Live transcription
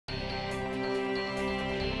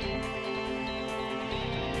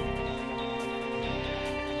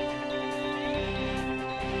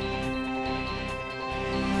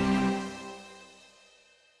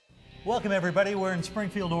Welcome everybody, we're in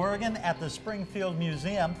Springfield, Oregon at the Springfield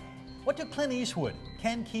Museum. What do Clint Eastwood,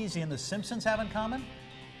 Ken Kesey, and the Simpsons have in common?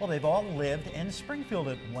 Well, they've all lived in Springfield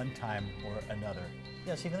at one time or another.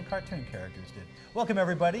 Yes, even the cartoon characters did. Welcome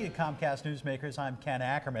everybody to Comcast Newsmakers. I'm Ken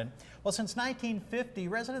Ackerman. Well, since 1950,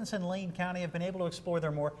 residents in Lane County have been able to explore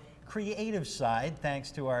their more creative side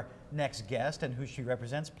thanks to our next guest and who she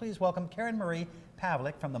represents. Please welcome Karen Marie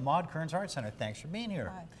Pavelec from the Maude Kerns Art Center. Thanks for being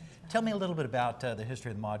here. Hi, Tell me a little bit about the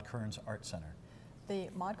history of the Maude Kerns Art Center. The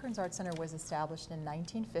Maude Kerns Art Center was established in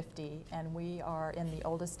 1950, and we are in the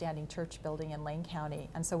oldest standing church building in Lane County.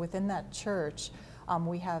 And so within that church,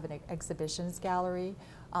 we have an exhibitions gallery.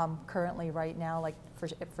 Currently, right now, like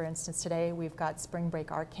for instance, today we've got spring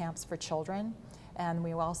break art camps for children. And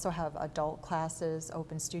we also have adult classes,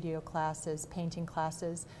 open studio classes, painting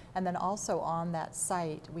classes. And then also on that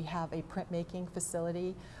site, we have a printmaking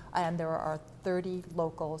facility. And there are 30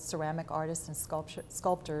 local ceramic artists and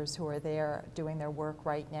sculptors who are there doing their work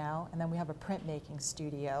right now. And then we have a printmaking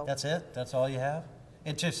studio. That's it? That's all you have?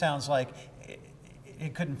 It just sounds like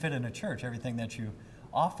it couldn't fit in a church, everything that you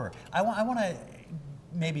offer. I want to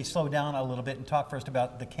maybe slow down a little bit and talk first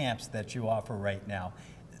about the camps that you offer right now.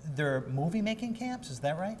 They're movie-making camps, is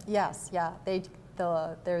that right? Yes, yeah.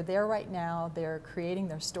 They're there right now. They're creating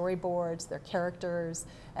their storyboards, their characters,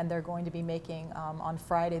 and they're going to be making, on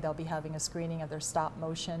Friday, they'll be having a screening of their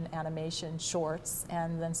stop-motion animation shorts,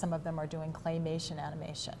 and then some of them are doing claymation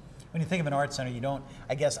animation. When you think of an art center,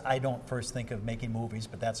 I guess I don't first think of making movies,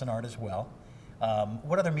 but that's an art as well.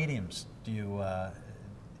 What other mediums do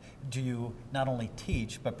you not only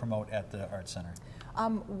teach, but promote at the art center?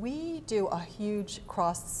 We do a huge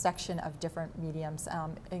cross-section of different mediums.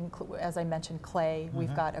 As I mentioned, clay.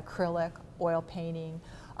 We've got acrylic, oil painting.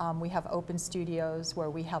 We have open studios where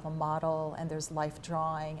we have a model and there's life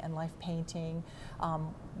drawing and life painting.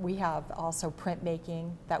 We have also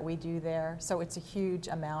printmaking that we do there. So it's a huge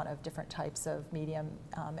amount of different types of medium.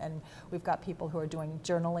 And we've got people who are doing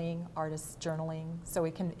journaling, artists journaling. So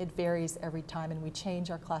it varies every time, and we change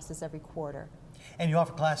our classes every quarter. And you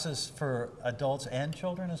offer classes for adults and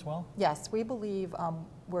children as well? Yes, we believe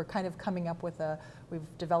we're kind of coming up with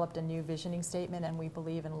we've developed a new visioning statement, and we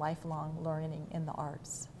believe in lifelong learning in the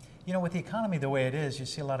arts. You know, with the economy the way it is, you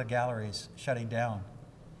see a lot of galleries shutting down.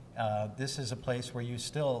 This is a place where you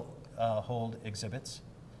still hold exhibits?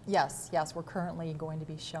 Yes, yes, we're currently going to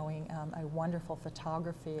be showing a wonderful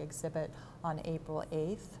photography exhibit on April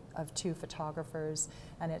 8th of 2 photographers,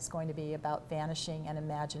 and it's going to be about vanishing and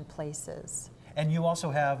imagined places. And you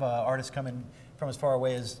also have artists coming from as far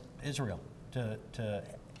away as Israel to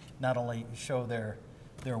not only show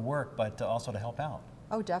their work, but also to help out.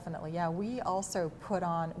 Oh, definitely, yeah. We also put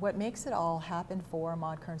on, what makes it all happen for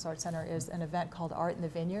Maude Kerns Art Center is an event called Art in the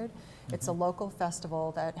Vineyard. It's a local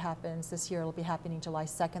festival that happens this year. It'll be happening July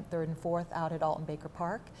 2nd, 3rd, and 4th out at Alton Baker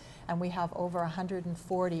Park. And we have over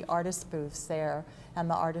 140 artist booths there. And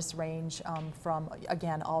the artists range from,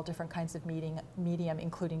 again, all different kinds of medium,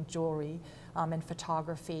 including jewelry and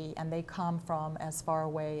photography. And they come from as far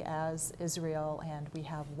away as Israel. And we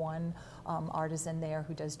have one artisan there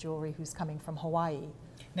who does jewelry who's coming from Hawaii.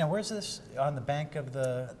 Now, where's this? On the bank of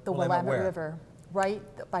the Willamette River, right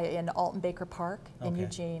in Alton Baker Park in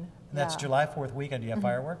Eugene. And that's July 4th weekend. Do you have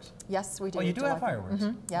fireworks? Yes, we do. Oh, you do have fireworks?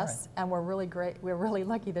 Yes, and we're really great. We're really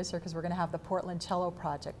lucky this year because we're going to have the Portland Cello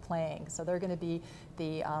Project playing. So they're going to be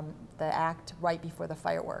the act right before the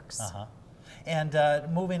fireworks. And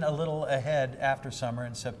moving a little ahead after summer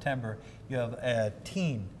in September, you have a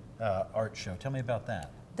teen art show. Tell me about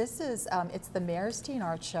that. This is, it's the Mayor's Teen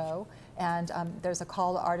Art Show, and there's a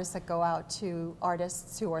call to artists that go out to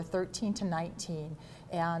artists who are 13 to 19,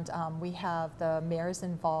 and we have the mayors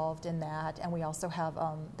involved in that, and we also have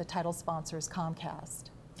the title sponsor is Comcast.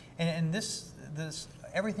 And this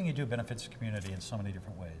everything you do benefits the community in so many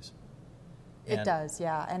different ways. It does,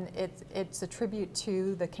 yeah, and it's a tribute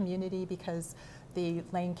to the community because the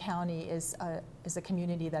Lane County is a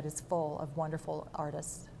community that is full of wonderful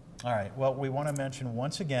artists. All right, well, we want to mention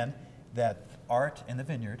once again that Art in the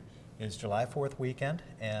Vineyard is July 4th weekend,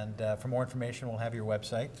 and for more information, we'll have your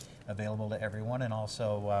website available to everyone, and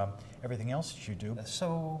also everything else that you do.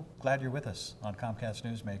 So glad you're with us on Comcast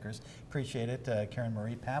Newsmakers. Appreciate it, Karen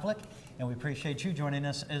Marie Pavelec, and we appreciate you joining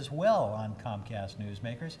us as well on Comcast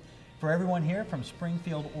Newsmakers. For everyone here from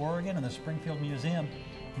Springfield, Oregon, and the Springfield Museum,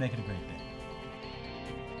 make it a great day.